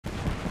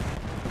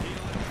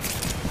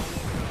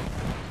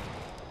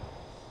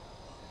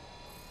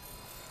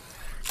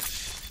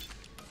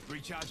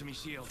Recharging me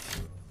shield.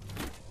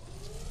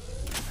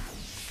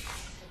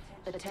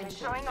 Attention.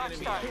 Showing on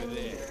start.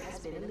 Has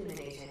been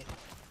eliminated.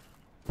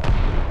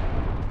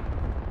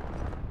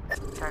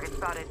 Target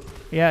spotted.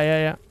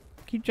 Yeah.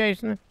 Keep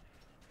chasing it.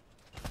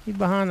 He's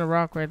behind the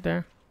rock right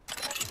there. Here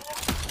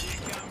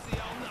comes the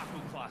old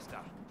knuckle cluster.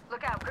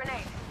 Look out,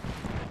 grenade.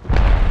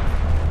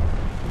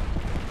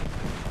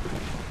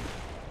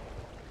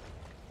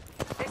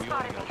 They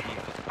spotted me.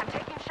 I'm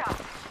taking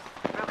shots.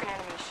 Broken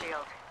enemy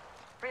shield.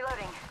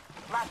 Reloading.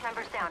 Last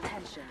member's down.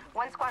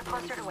 One squad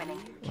closer to winning.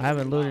 I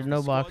haven't looted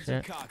no box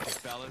yet.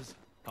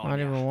 Not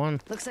even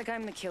one. Looks like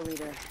I'm the kill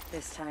leader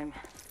this time.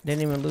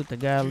 Didn't even loot the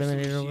guy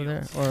eliminated over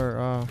there,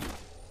 or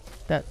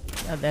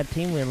that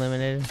team we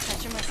eliminated.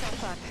 Catching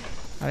myself up.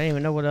 I didn't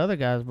even know what the other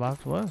guy's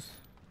box was.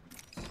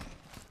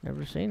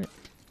 Never seen it.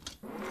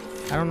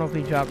 I don't know if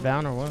he dropped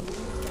down or what.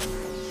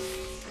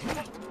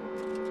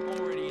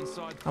 Already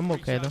inside. I'm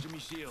okay though. Me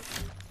shield.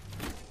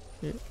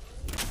 Yeah.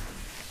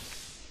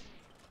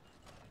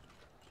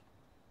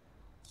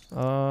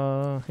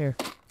 Here.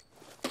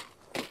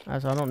 I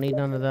don't need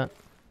none of that.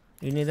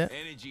 You need that?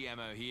 Energy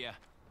ammo here.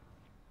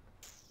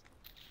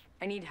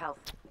 I need help.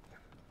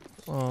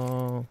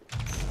 Oh.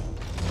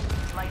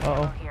 Light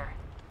ammo here.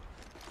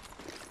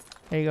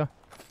 There you go.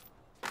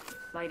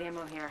 Light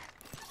ammo here.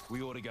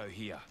 We ought to go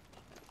here.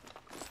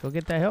 Go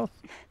get that health.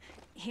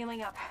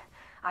 Healing up.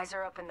 Eyes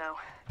are open though.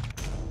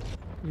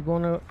 He's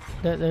going to.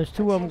 There's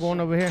two of them going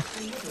over here.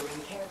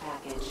 Care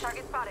package.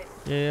 Target spotted.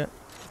 Yeah.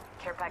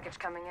 Care package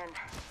coming in.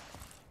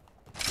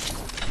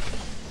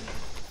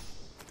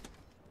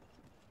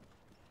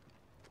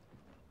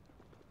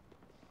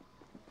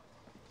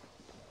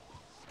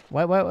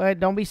 Wait!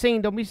 Don't be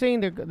seen! Don't be seen!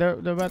 They're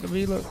about to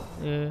be look.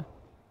 Yeah.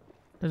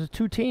 There's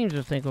two teams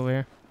I think over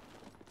here.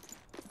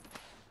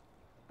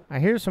 I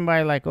hear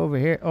somebody like over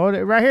here. Oh,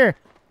 they're right here!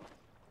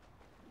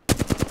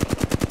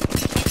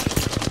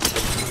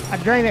 I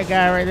drained that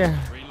guy right there.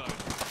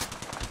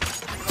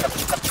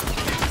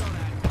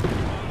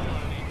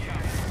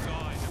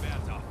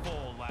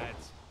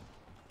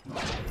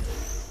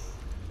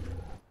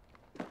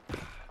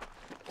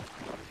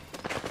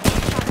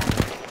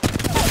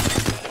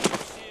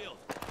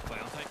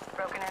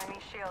 Broken enemy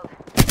shield.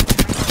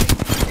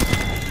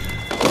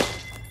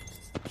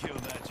 Kill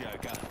that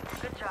joker.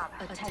 Good job.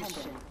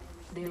 Attention.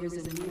 There is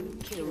a new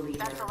kill leader.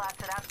 That's the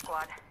last of that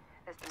squad.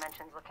 This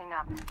dimension's looking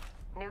up.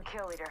 New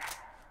kill leader.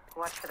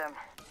 Watch for them.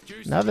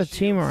 Another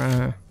team around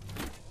here.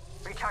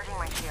 Recharging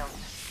my shield.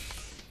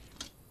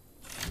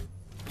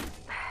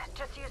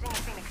 Just using a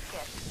Phoenix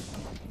kit.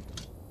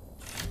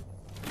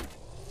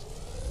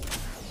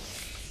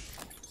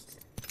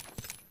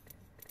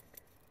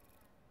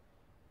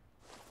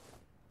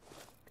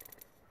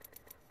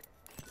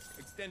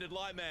 Extended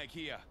light mag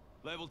here.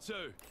 Level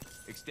 2.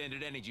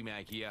 Extended energy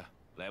mag here.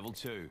 Level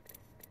 2.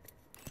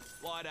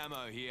 Light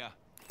ammo here.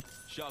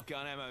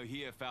 Shotgun ammo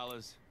here,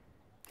 fellas.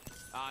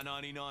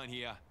 R99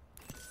 here.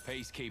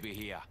 Peacekeeper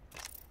here.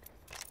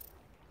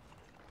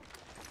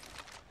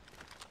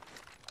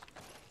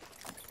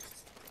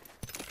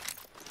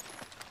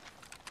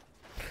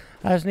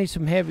 I just need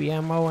some heavy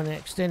ammo and an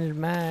extended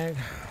mag.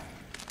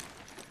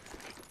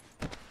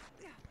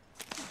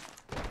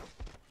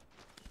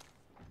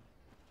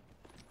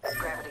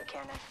 Gravity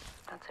cannon.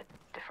 That's a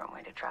different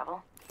way to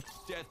travel.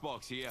 Death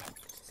box here.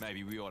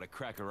 Maybe we ought to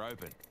crack her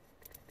open.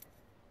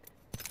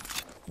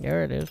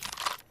 There it is.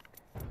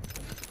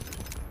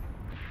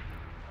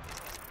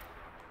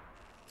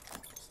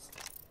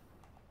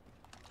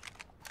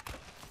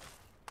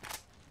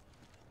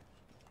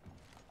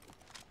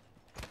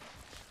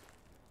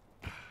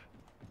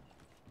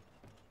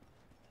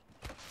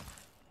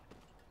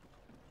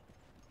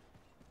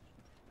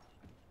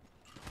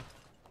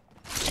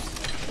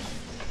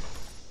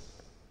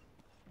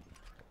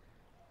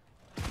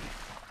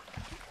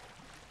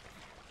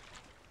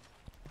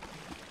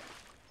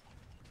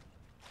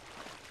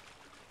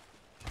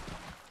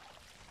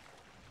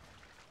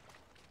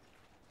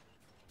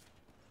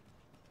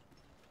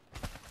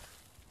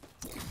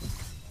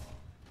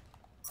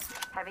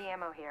 Heavy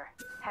ammo here.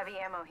 Heavy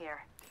ammo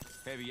here.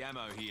 Heavy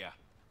ammo here.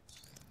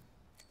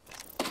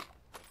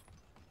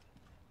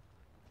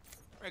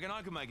 Reckon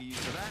I could make a use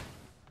of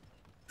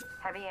that.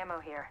 Heavy ammo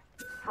here.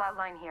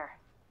 Flatline here.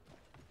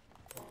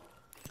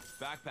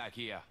 Backpack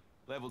here.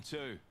 Level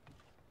 2.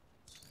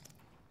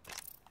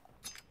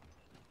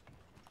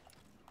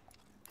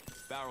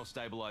 Barrel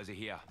stabilizer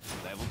here.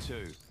 Level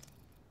 2.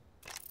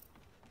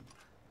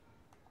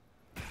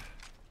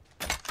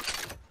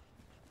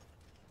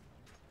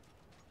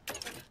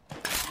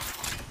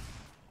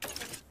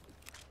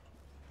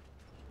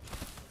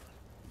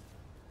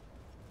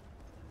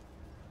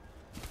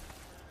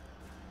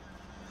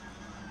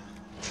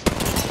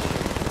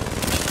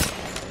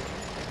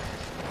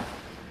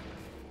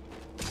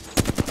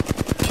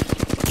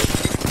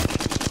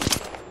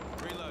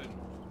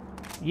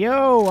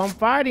 Yo, I'm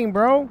fighting,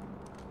 bro.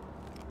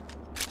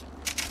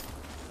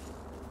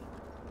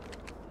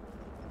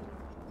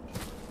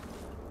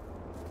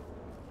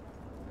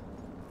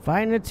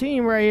 Fighting a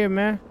team right here,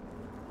 man.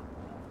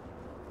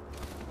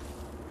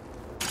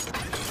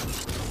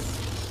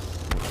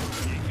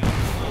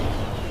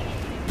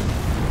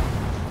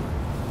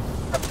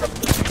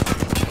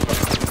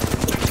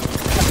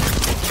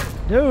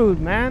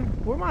 Dude, man.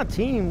 Where my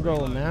team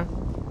go, man?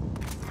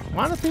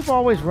 Why do people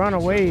always run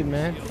away,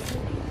 man?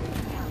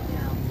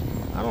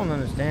 I don't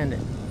understand it.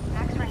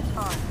 Next ring's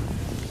far.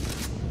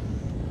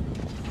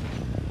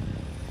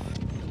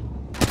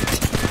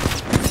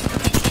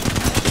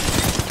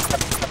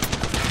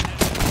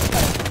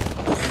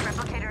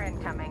 Replicator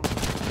incoming.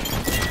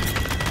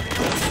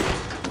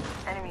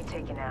 Enemy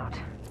taken out.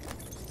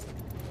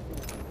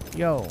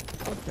 Yo,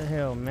 what the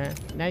hell, man?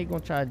 Now you gonna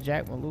try to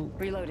jack my loot?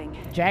 Reloading.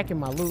 Jacking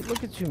my loot.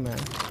 Look at you, man.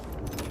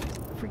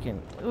 Freaking,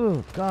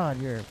 oh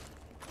God, you're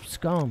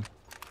scum.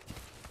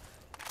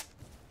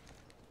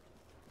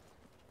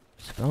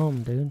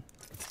 Scum, dude.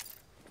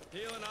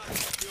 Healing up.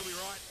 You'll be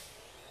right.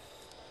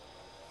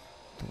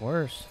 The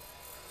worst.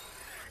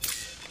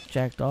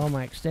 Jacked all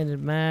my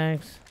extended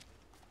mags.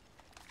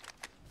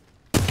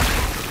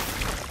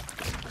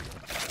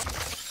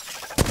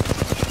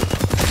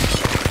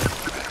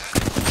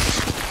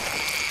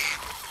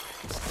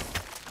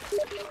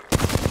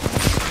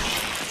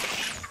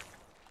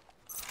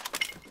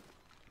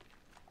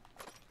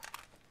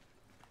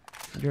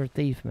 You're a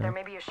thief, man. There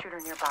may be a shooter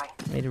nearby.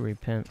 Need to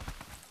repent.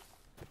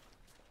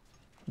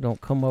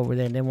 Don't come over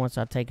there, and then once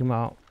I take him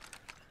out,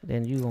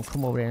 then you gonna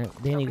come over there, and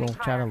then you gonna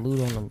try to loot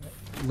on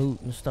the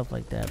loot and stuff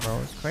like that, bro.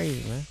 It's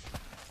crazy, man.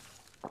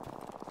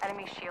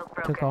 Enemy shield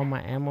broken. Took all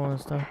my ammo and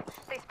stuff.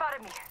 They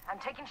spotted me. I'm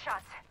taking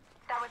shots.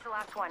 That was the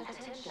last one.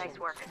 Nice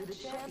work. The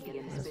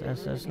champion has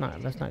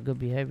been That's not good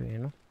behavior, you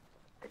know.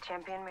 The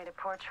champion made a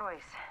poor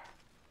choice.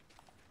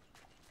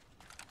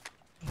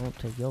 I won't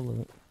take your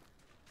loot.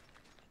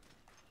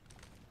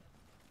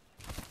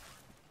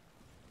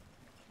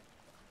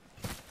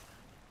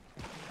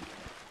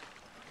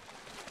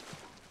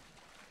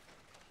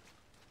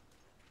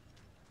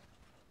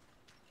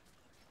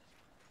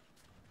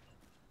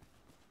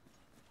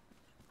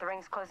 The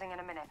ring's closing in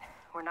a minute.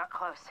 We're not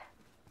close.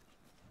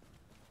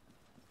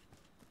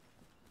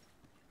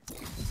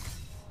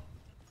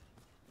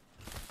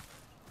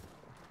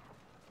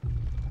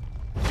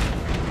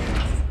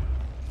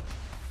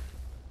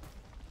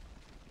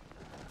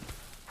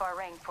 Far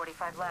ring,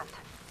 45 left.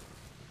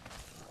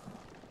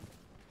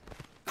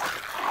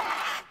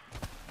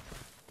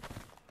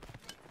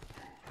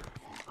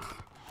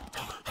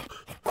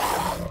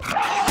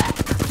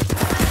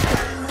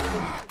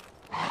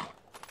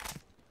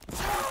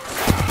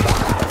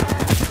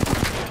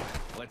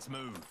 Let's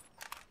move.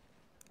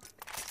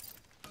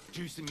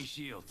 Juicing me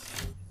shields.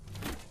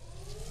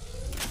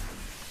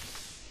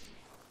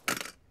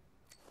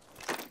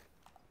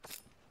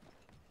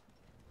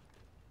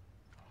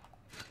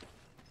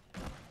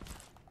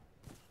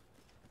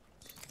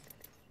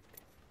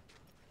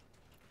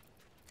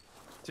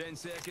 Ten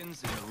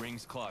seconds and the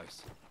ring's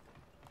close.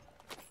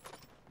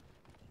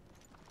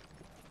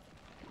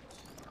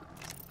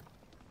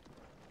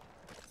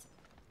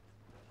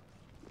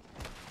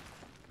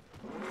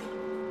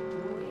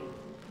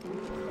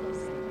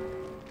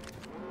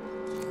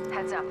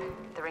 Heads up.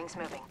 The ring's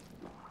moving.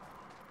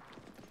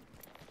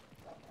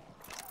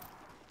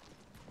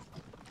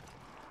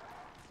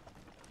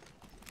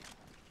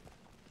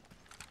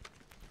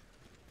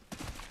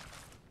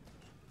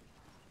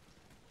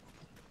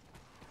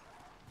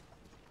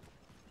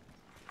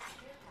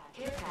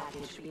 care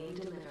package being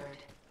delivered.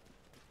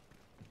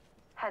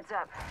 Heads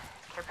up.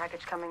 Care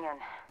package coming in.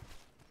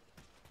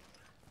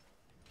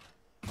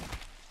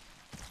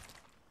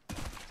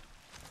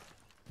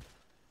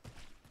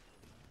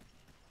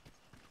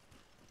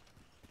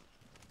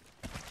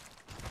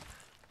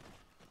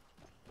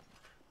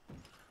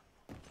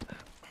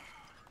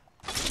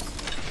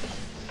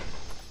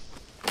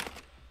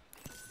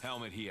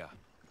 Helmet here.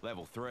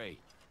 Level 3.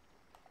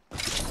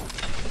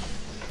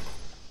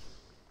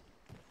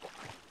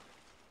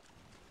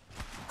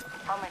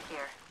 Helmet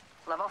here.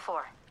 Level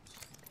 4.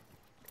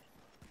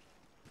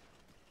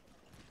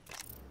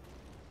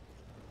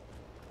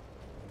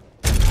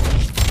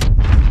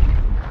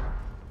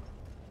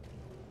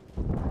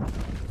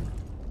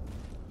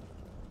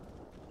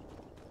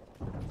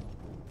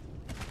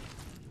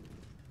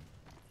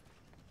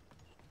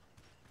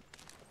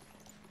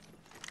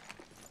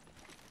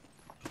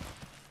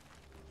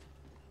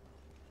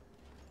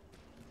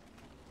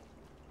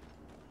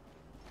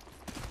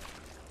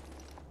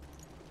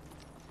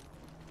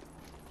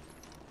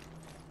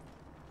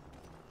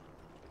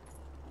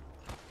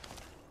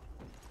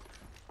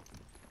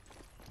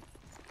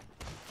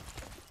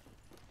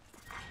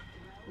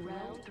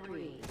 Round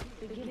 3,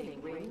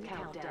 beginning ring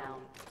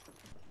countdown.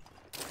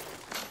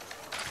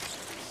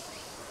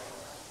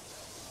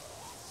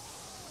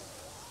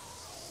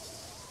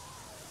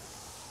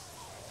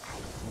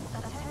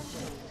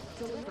 Attention,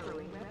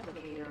 delivering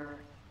replicator.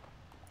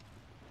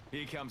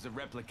 Here comes a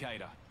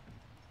replicator.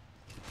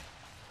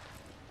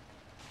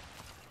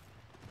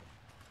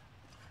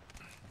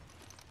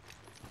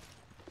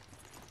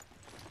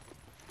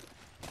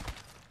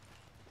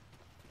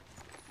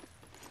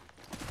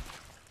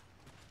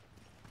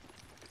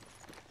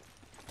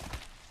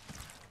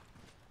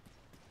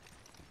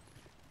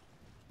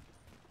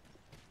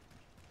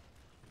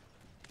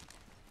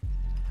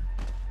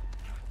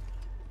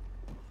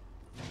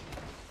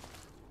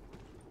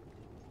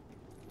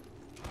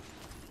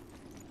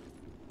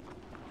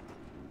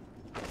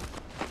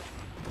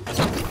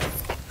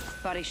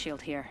 Body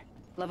shield here.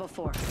 Level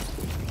 4.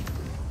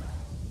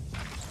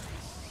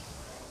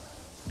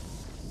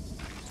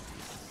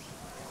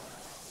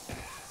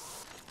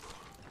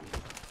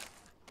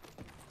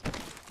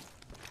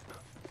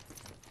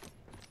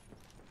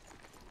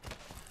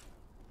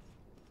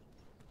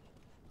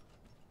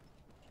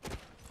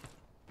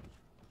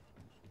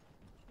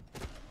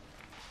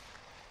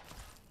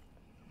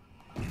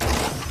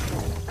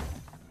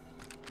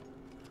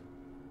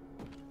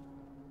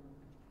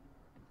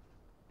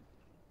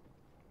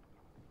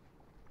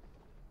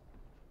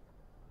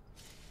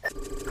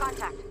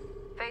 Contact.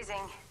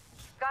 Phasing.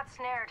 Got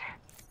snared.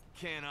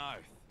 Can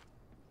oath.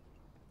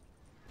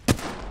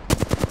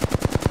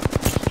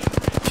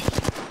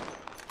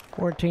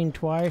 14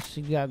 twice.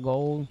 You got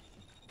gold.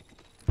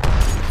 Dropping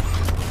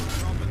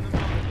the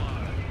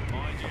motherload.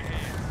 Mind your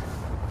head.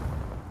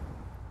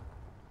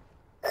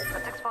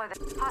 Let's explore this.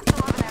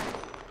 Hostile over there.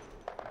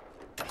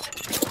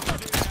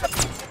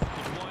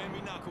 Deploying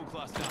me knuckle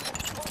cluster.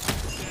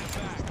 Stand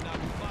back.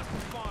 Knuckle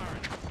cluster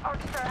firing.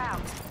 Arcs are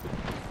out.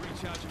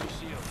 Recharging my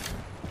shield.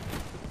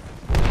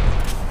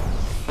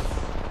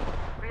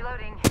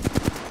 Reloading.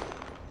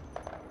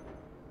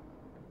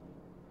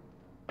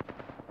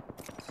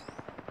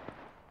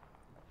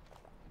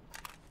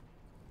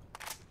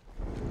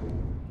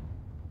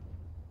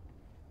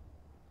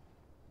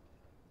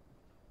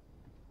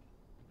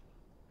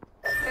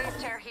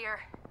 Phase tear here.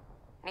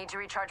 Need to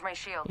recharge my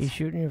shields. He's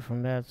shooting you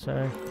from that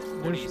side.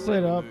 What They're do you split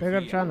say we up. move They're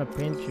gonna here? trying to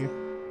pinch you.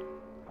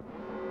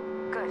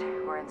 Good.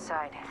 We're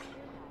inside.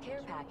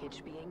 Care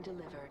package being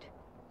delivered.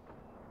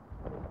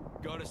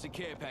 Got us a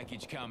care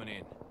package coming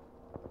in.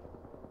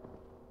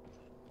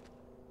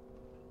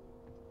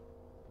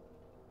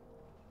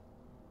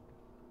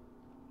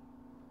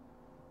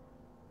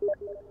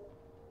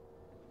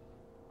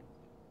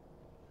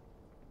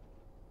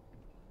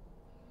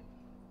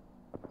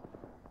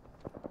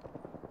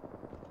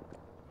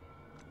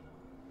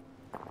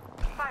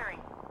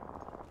 Firing.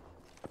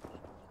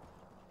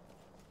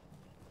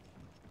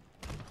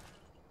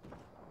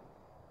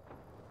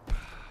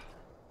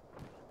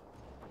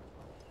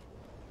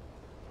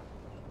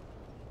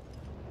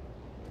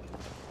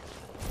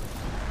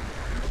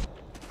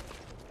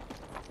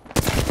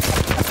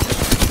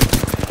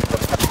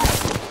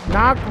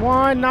 Knocked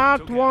one,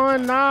 knocked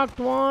one, knocked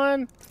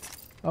one.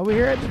 Over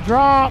here at the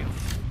drop.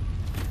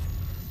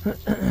 Stand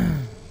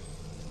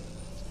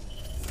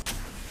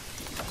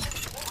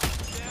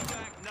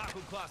back.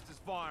 Knuckle cluster's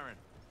firing.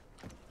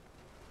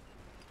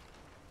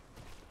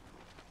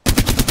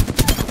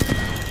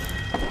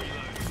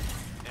 Reloading.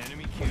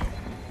 Enemy kill.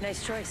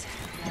 Nice choice.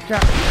 Good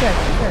job.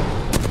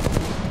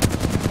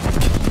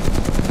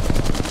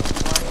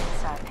 Already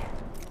inside.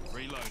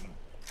 Reloading.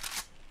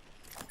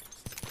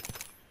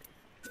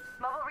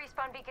 Mobile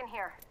respawn beacon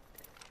here.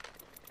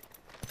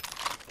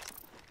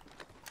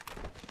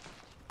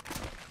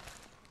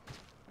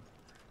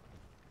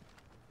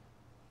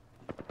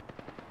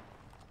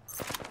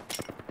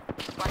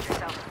 Watch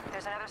yourself.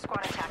 There's another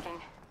squad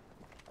attacking.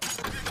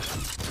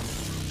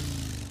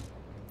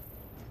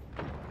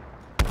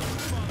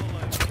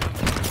 Motherload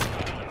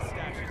coming.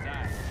 Stash his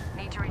ass.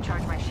 Need to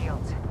recharge my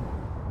shields.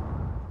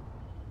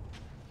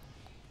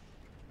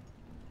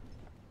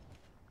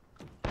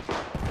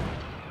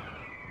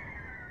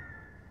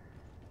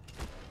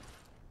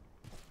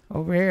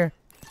 Over here.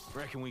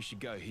 Reckon we should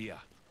go here.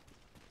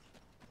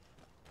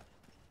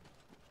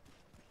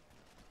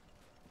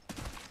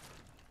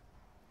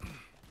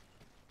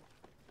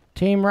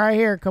 Team right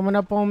here coming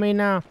up on me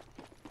now.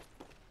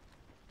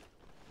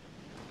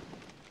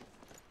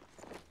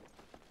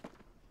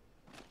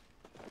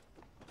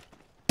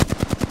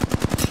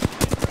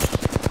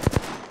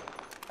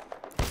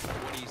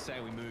 What do you say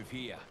we move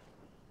here?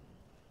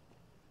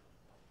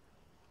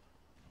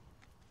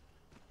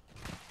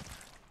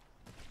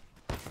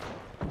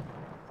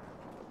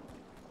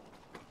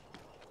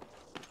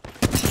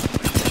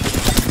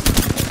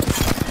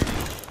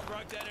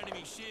 Broke that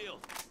enemy shield.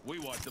 We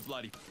wiped the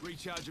bloody.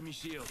 Recharging me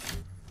shield.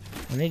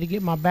 I need to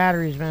get my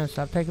batteries, man.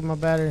 Stop taking my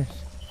batteries.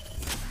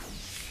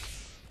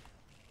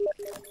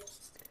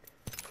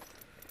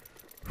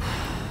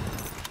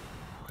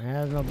 I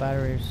have no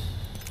batteries.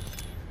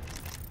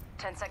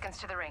 10 seconds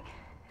to the ring.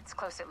 It's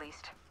close at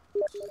least.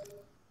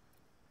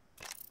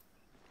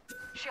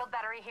 Shield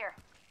battery here.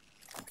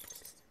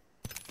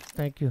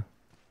 Thank you.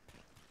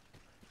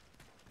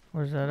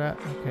 Where's that at?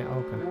 Okay,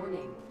 okay.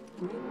 Warning.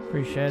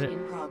 Appreciate it.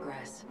 In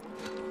progress.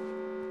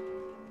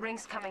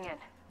 Ring's coming in.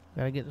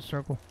 Gotta get the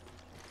circle.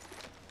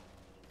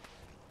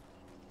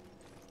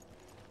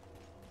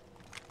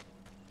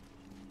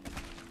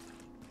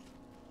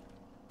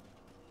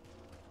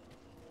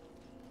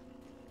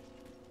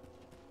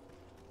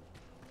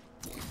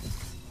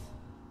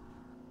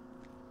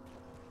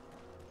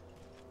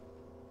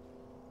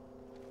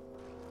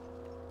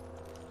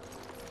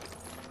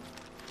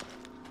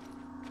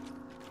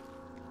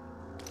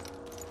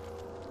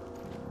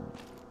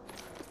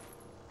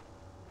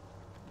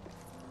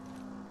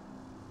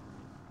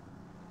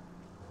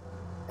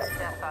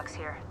 Death box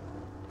here.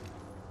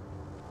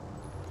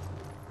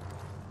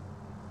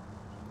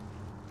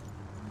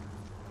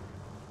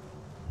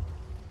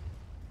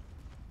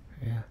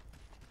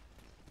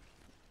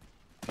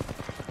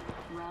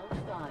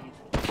 5.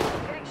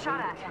 Getting shot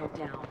at. Held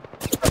down.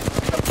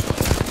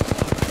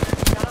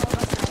 Not all of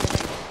us are in the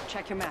ring.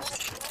 Check your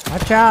maps.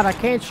 Watch out, I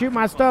can't shoot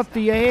my stuff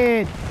through your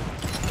head.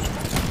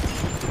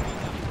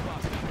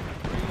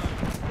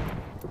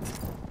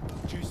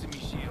 Juicing me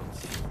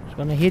shields. It's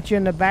gonna hit you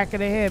in the back of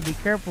the head. Be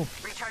careful.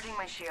 Recharging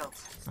my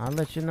shields. I'll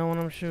let you know when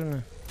I'm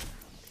shooting.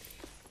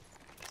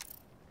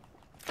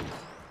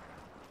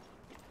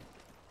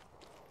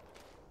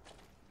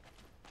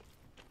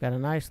 Got a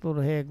nice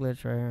little head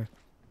glitch right here.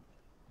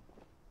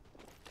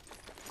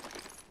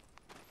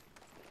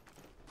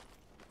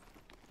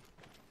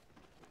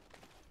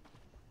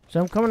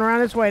 Some coming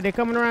around this way. They're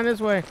coming around this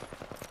way.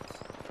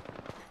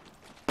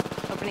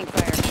 Opening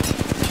fire.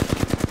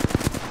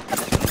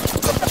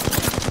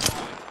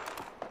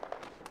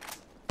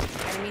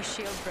 Enemy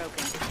shield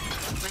broken.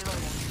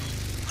 Reloading.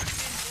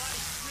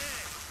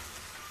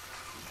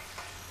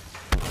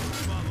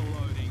 Mother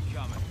load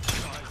incoming.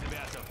 Guy's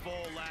about to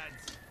fall,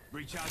 lads.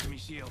 Recharge me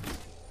shields.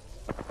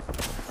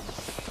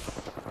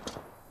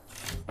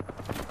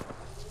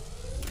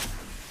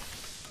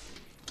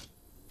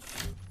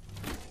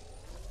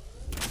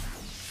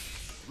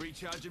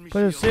 Recharging me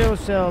Put a shields.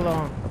 seal cell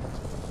on.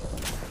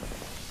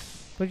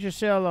 Put your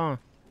cell on.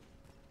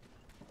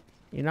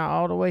 You're not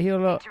all the way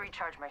healed up. To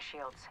recharge my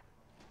shields.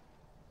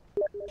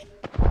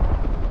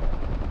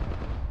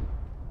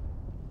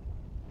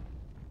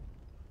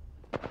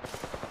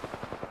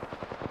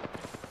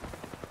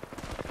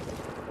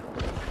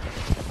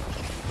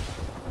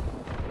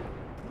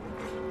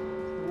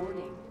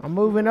 Warning. I'm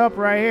moving up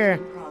right here.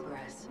 In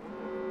progress.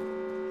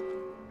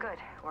 Good,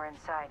 we're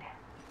inside.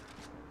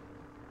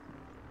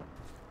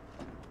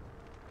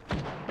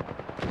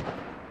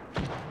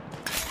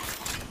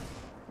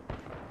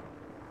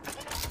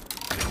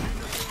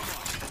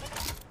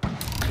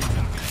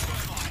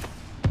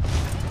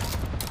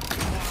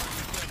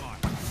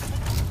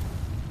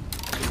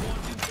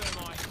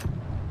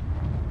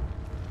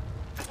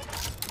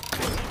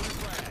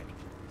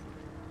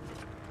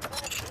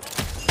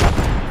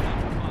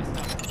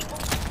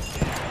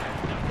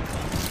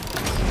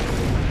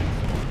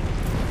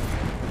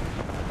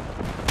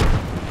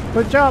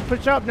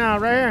 Push up now,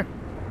 right here.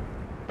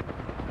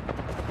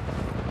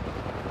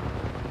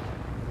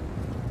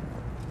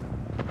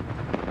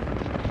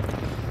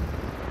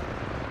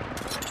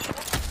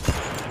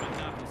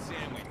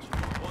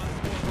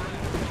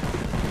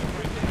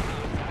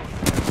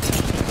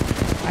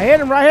 I hit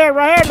him right here,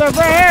 right here, look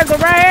right here,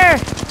 look right here.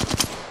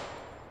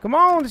 Come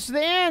on, this is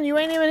the end. You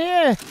ain't even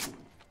here.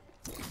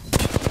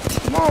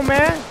 Come on,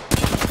 man.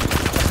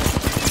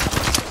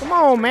 Come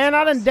on, man.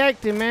 I done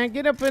decked him, man.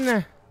 Get up in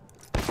there.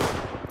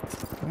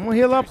 I'm gonna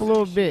heal up a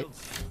little bit.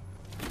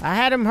 I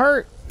had him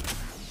hurt.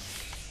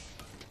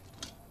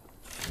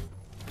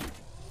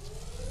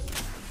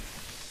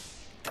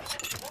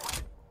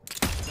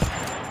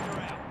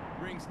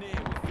 Rings near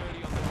with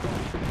 30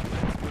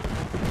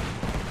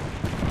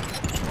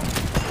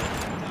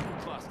 on the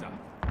cluster.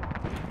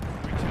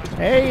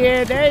 There he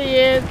is, there he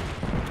is.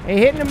 They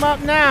hitting him up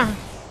now.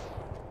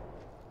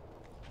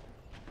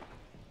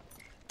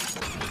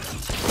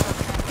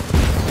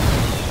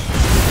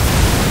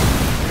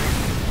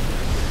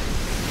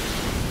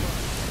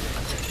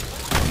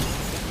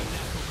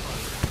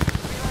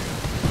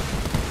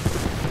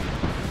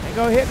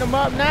 Go hit them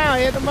up now,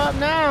 hit them up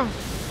now.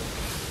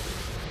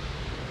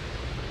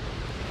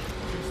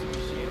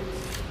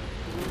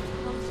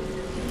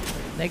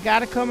 They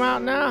gotta come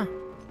out now.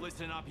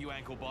 Listen up, you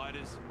ankle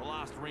biters. The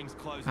last ring's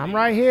closing. I'm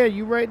right here,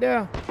 you right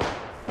there.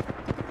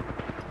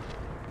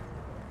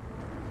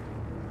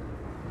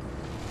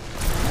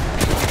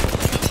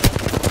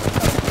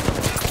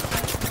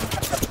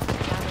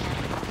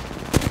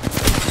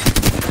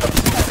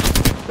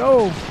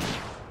 Go.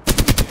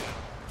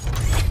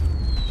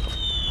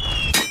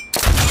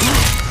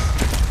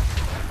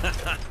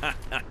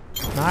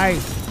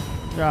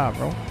 Nice job,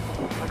 bro.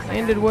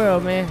 Ended well,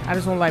 man. I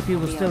just don't like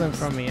people stealing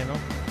from me, you know.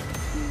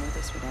 You knew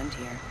this would end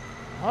here.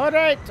 All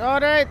right.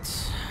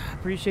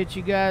 Appreciate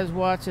you guys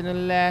watching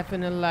and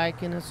laughing and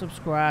liking and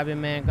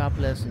subscribing, man. God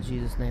bless in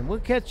Jesus' name. We'll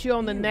catch you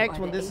on the next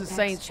one. This is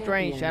Saint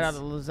Strange. Shout out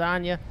to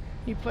Lasagna.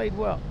 He played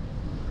well.